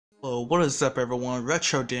Hello, what is up everyone?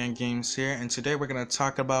 Retro Dan Games here, and today we're going to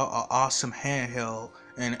talk about an awesome handheld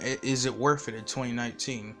and is it worth it in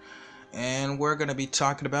 2019. And we're going to be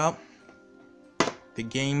talking about the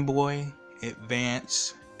Game Boy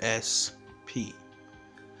Advance SP.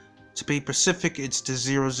 To be specific, it's the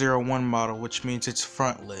 001 model, which means it's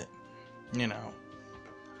front lit. You know,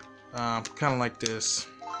 kind of like this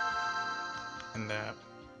and that.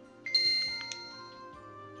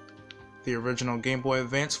 The original Game Boy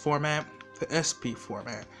Advance format, the SP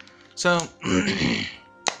format. So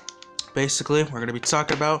basically we're going to be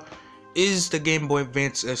talking about, is the Game Boy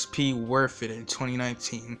Advance SP worth it in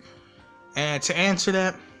 2019? And to answer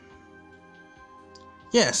that,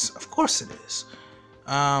 yes, of course it is.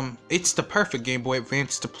 It's the perfect Game Boy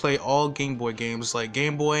Advance to play all Game Boy games like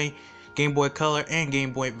Game Boy, Game Boy Color, and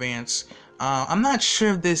Game Boy Advance. I'm not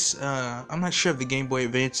sure if the Game Boy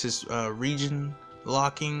Advance is region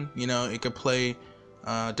locking. You know, it could play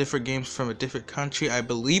different games from a different country. I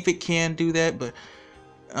believe it can do that, but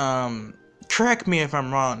correct me if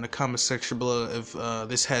I'm wrong in the comment section below if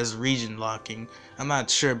this has region locking. I'm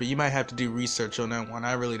not sure, but you might have to do research on that one.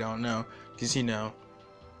 I really don't know, because you know,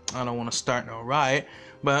 I don't want to start no riot.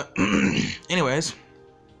 But anyways,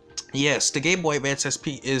 yes, the Game Boy Advance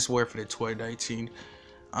SP is worth it in 2019.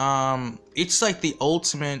 It's like the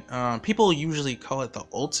ultimate, people usually call it the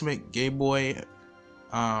ultimate Game Boy.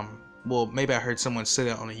 Well, maybe I heard someone say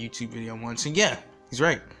that on a YouTube video once, and yeah, he's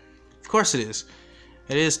right. Of course it is.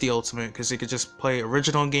 It is the ultimate, because it could just play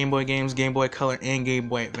original Game Boy games, Game Boy Color, and Game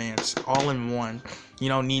Boy Advance, all in one. You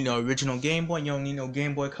don't need no original Game Boy, you don't need no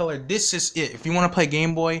Game Boy Color. This is it. If you want to play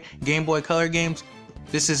Game Boy Color games,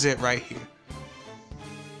 this is it right here.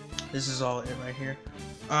 This is all it right here.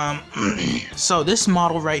 So this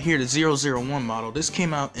model right here, the 001 model, this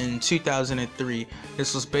came out in 2003.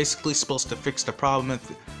 This was basically supposed to fix the problem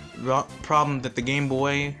that the Game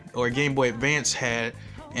Boy or Game Boy Advance had,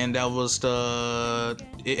 and that was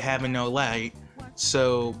it having no light.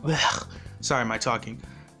 So sorry, my talking.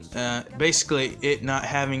 Basically, it not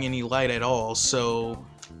having any light at all. So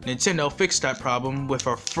Nintendo fixed that problem with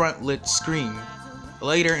a front lit screen.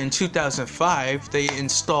 Later in 2005, they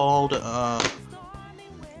installed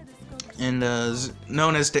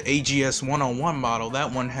known as the AGS 101 model.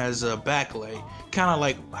 That one has a backlight, kind of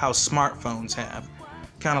like how smartphones have,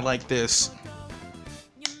 kind of like this.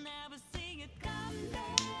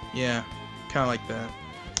 Yeah, kind of like that.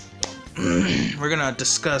 We're gonna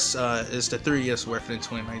discuss is the 3DS worth it in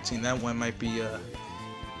 2019. That one might be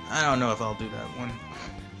I don't know if I'll do that one,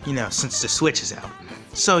 you know, since the Switch is out.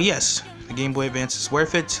 So yes, the Game Boy Advance is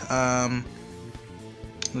worth it.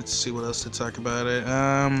 Let's see what else to talk about it.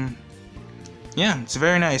 Yeah, it's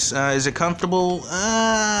very nice. Is it comfortable?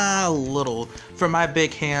 A little. For my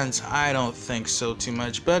big hands, I don't think so too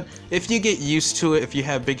much. But if you get used to it, if you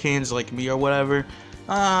have big hands like me or whatever,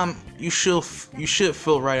 you should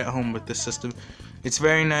feel right at home with this system. It's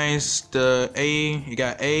very nice. You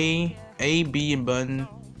got A, B, and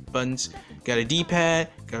buttons. Got a D-pad.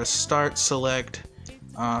 Got a start, select.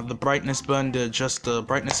 The brightness button to adjust the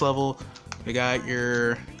brightness level. You got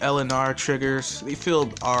your L and R triggers. They feel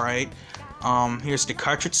alright. Here's the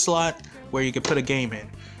cartridge slot where you can put a game in.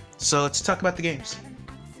 So let's talk about the games.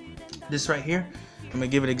 This right here, I'm gonna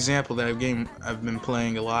give an example that I've been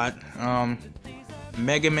playing a lot.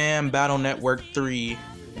 Mega Man Battle Network 3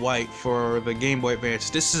 White for the Game Boy Advance.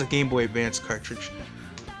 This is a Game Boy Advance cartridge.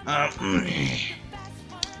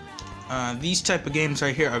 These type of games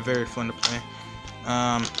right here are very fun to play.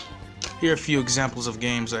 Here are a few examples of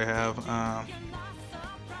games I have.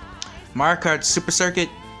 Mario Kart Super Circuit.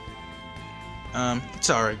 It's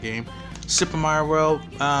an alright game. Super Mario World,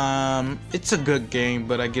 it's a good game,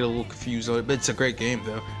 but I get a little confused on it, but it's a great game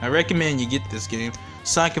though. I recommend you get this game.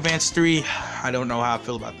 Sonic Advance 3, I don't know how I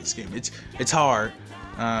feel about this game. It's hard.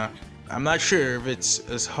 I'm not sure if it's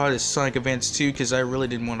as hard as Sonic Advance 2, because I really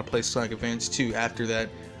didn't want to play Sonic Advance 2 after that,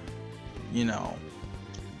 you know,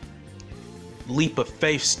 leap of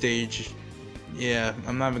faith stage. Yeah,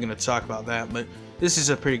 I'm not even going to talk about that, but this is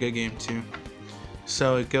a pretty good game too.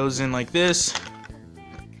 So it goes in like this,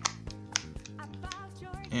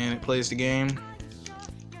 and it plays the game.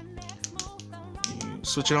 You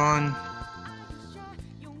switch it on.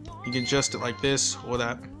 You can adjust it like this or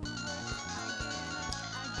that.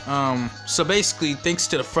 So basically, thanks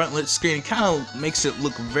to the front lit screen, it kind of makes it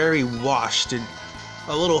look very washed and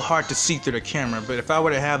a little hard to see through the camera. But if I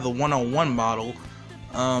were to have the 101 model,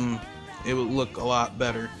 it would look a lot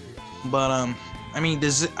better. But I mean,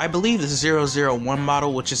 I believe the 001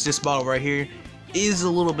 model, which is this model right here, is a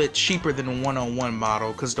little bit cheaper than the 101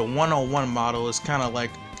 model, because the 101 model is kind of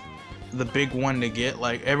like the big one to get.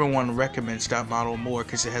 Like, everyone recommends that model more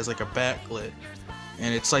because it has like a backlit,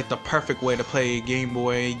 and it's like the perfect way to play Game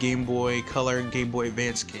Boy, Game Boy Color, and Game Boy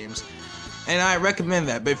Advance games. And I recommend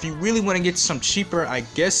that. But if you really want to get some cheaper, I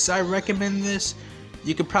guess I recommend this.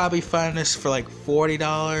 You could probably find this for like $40,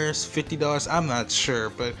 $50. I'm not sure,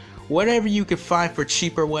 but whatever you can find for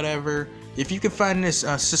cheap or whatever. If you can find this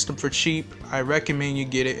system for cheap, I recommend you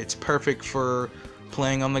get it. It's perfect for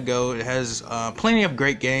playing on the go. It has plenty of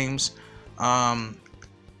great games. What?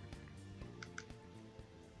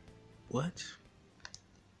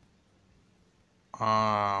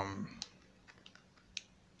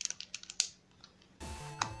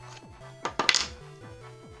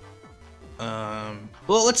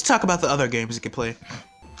 Well, let's talk about the other games you can play.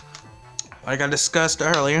 Like I discussed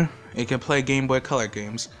earlier, you can play Game Boy Color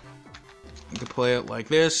games. You can play it like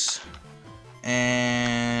this,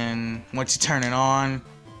 and once you turn it on,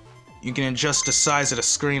 you can adjust the size of the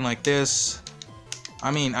screen like this.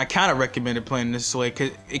 I mean, I kind of recommended playing this way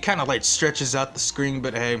because it kind of like stretches out the screen,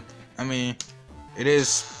 but hey, I mean,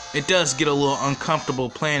 it does get a little uncomfortable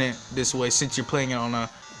playing it this way since you're playing it on a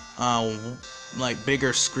like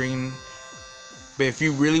bigger screen. But if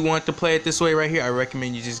you really want to play it this way right here, I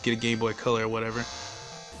recommend you just get a Game Boy Color or whatever.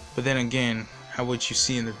 But then again, how would you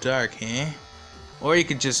see in the dark, eh? Or you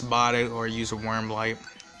could just bot it or use a worm light.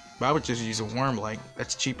 But I would just use a worm light.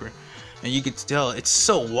 That's cheaper. And you can tell it's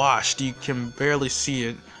so washed, you can barely see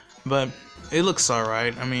it. But it looks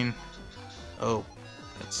alright. I mean, oh,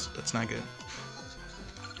 that's not good.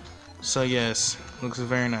 So yes, looks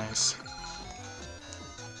very nice.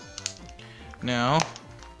 Now,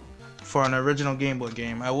 for an original Game Boy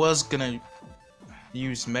game, I was gonna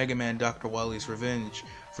use Mega Man Dr. Wily's Revenge,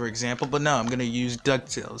 for example, but no, I'm gonna use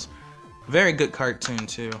DuckTales. Very good cartoon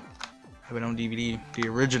too. I have it on DVD, the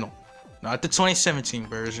original, not the 2017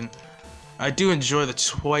 version. I do enjoy the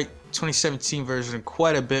 2017 version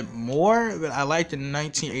quite a bit more, but I like the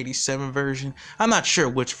 1987 version. I'm not sure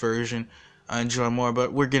which version I enjoy more,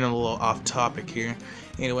 but we're getting a little off topic here.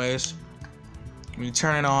 Anyways, when you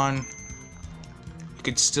turn it on, you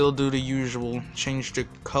could still do the usual, change the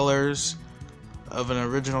colors of an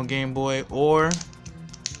original Game Boy, or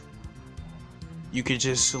you could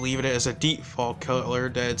just leave it as a default color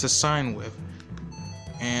that it's assigned with.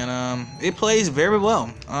 And it plays very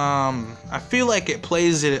well. I feel like it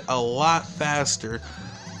plays it a lot faster.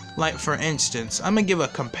 Like for instance, I'm gonna give a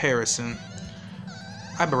comparison.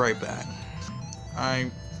 I'll be right back.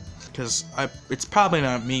 It's probably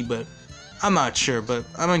not me, but I'm not sure, but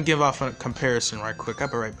I'm gonna give off a comparison right quick. I'll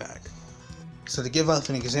be right back. So to give off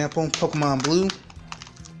an example, Pokemon Blue.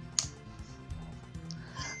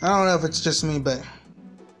 I don't know if it's just me, but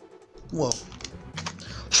whoa.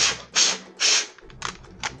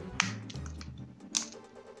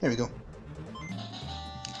 There we go.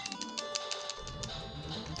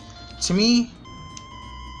 To me,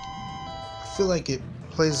 I feel like it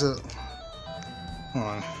plays a. Hold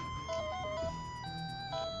on.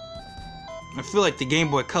 I feel like the Game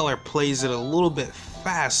Boy Color plays it a little bit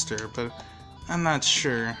faster, but I'm not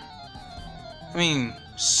sure. I mean,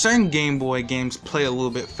 certain Game Boy games play a little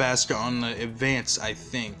bit faster on the Advance, I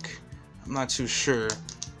think. I'm not too sure.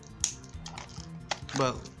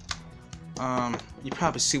 But, you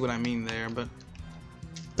probably see what I mean there, but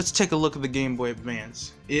let's take a look at the Game Boy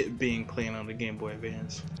Advance. It being playing on the Game Boy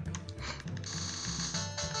Advance.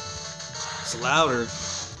 It's louder,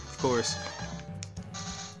 of course.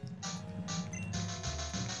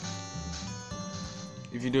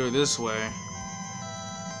 If you do it this way,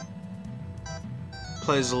 it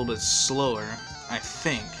plays a little bit slower, I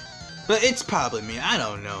think. But it's probably me, I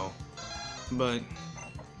don't know. But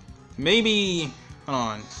maybe, hold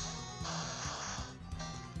on.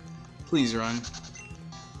 Please run.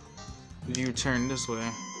 If you turn this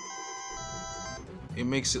way, it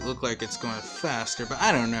makes it look like it's going faster, but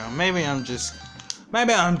I don't know. Maybe I'm just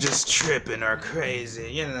tripping or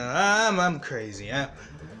crazy. You know, I'm crazy,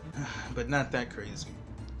 but not that crazy.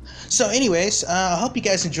 So anyways, I hope you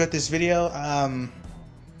guys enjoyed this video.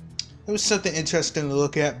 It was something interesting to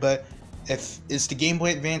look at, but is the Game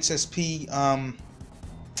Boy Advance SP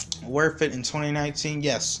worth it in 2019?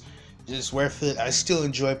 Yes, it's worth it. I still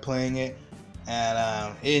enjoy playing it,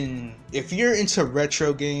 and if you're into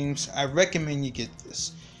retro games, I recommend you get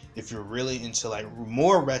this. If you're really into like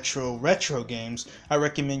more retro games, I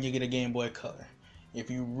recommend you get a Game Boy Color. If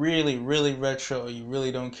you really retro, you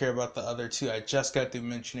really don't care about the other two I just got through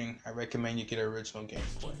mentioning, I recommend you get an original Game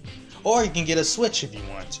Boy. Or you can get a Switch if you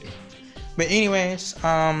want to. But anyways,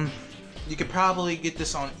 you could probably get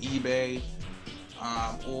this on eBay,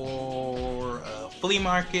 or a flea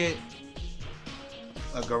market,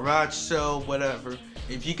 a garage sale, whatever.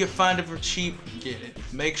 If you can find it for cheap, get it.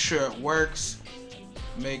 Make sure it works.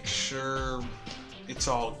 Make sure it's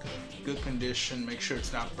all good condition. Make sure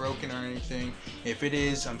it's not broken or anything. If it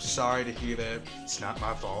is, I'm sorry to hear that. It's not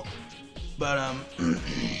my fault. But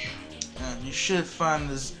you should find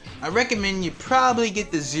this. I recommend you probably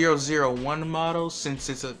get the 001 model since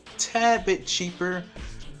it's a tad bit cheaper.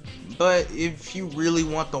 But if you really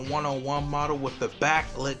want the 101 model with the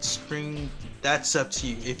backlit screen, that's up to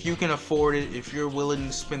you. If you can afford it, if you're willing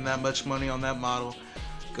to spend that much money on that model,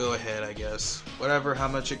 go ahead, I guess. Whatever, how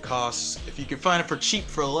much it costs. If you can find it for cheap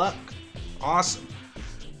for luck, awesome.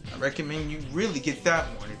 I recommend you really get that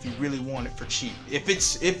one if you really want it for cheap. If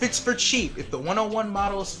it's for cheap, if the 101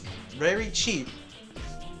 model is very cheap,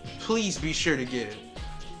 please be sure to get it.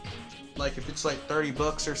 Like if it's like 30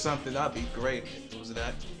 bucks or something, that'd be great. If it was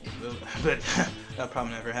that, but that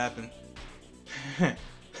probably never happened.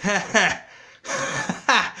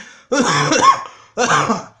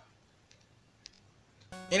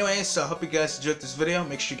 Anyway, so I hope you guys enjoyed this video.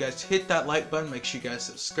 Make sure you guys hit that like button. Make sure you guys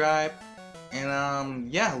subscribe.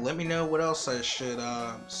 And yeah, let me know what else I should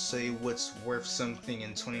say what's worth something in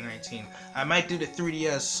 2019. I might do the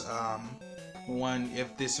 3DS one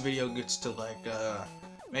if this video gets to like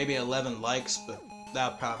maybe 11 likes, but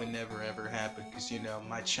that'll probably never ever happen because you know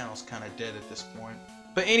my channel's kind of dead at this point.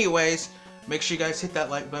 But anyways, make sure you guys hit that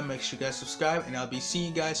like button. Make sure you guys subscribe, and I'll be seeing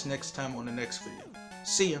you guys next time on the next video.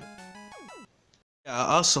 See ya.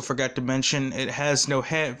 I also forgot to mention it has no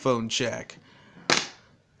headphone jack.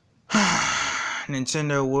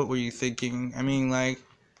 Nintendo, what were you thinking? I mean, like,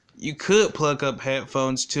 you could plug up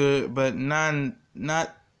headphones to it, but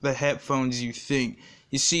not the headphones you think.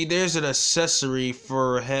 You see, there's an accessory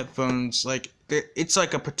for headphones, like, it's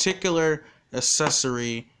like a particular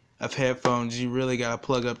accessory of headphones you really gotta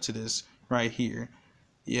plug up to this right here.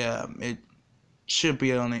 Yeah, it should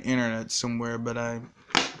be on the internet somewhere, but I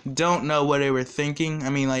don't know what they were thinking. I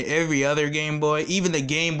mean, like, every other Game Boy, even the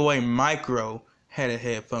Game Boy Micro had a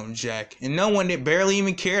headphone jack, and no one barely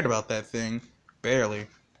even cared about that thing. Barely.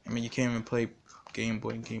 I mean, you can't even play Game Boy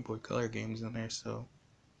and Game Boy Color games on there, so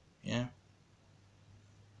yeah.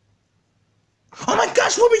 Oh my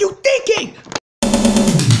gosh, what were you thinking?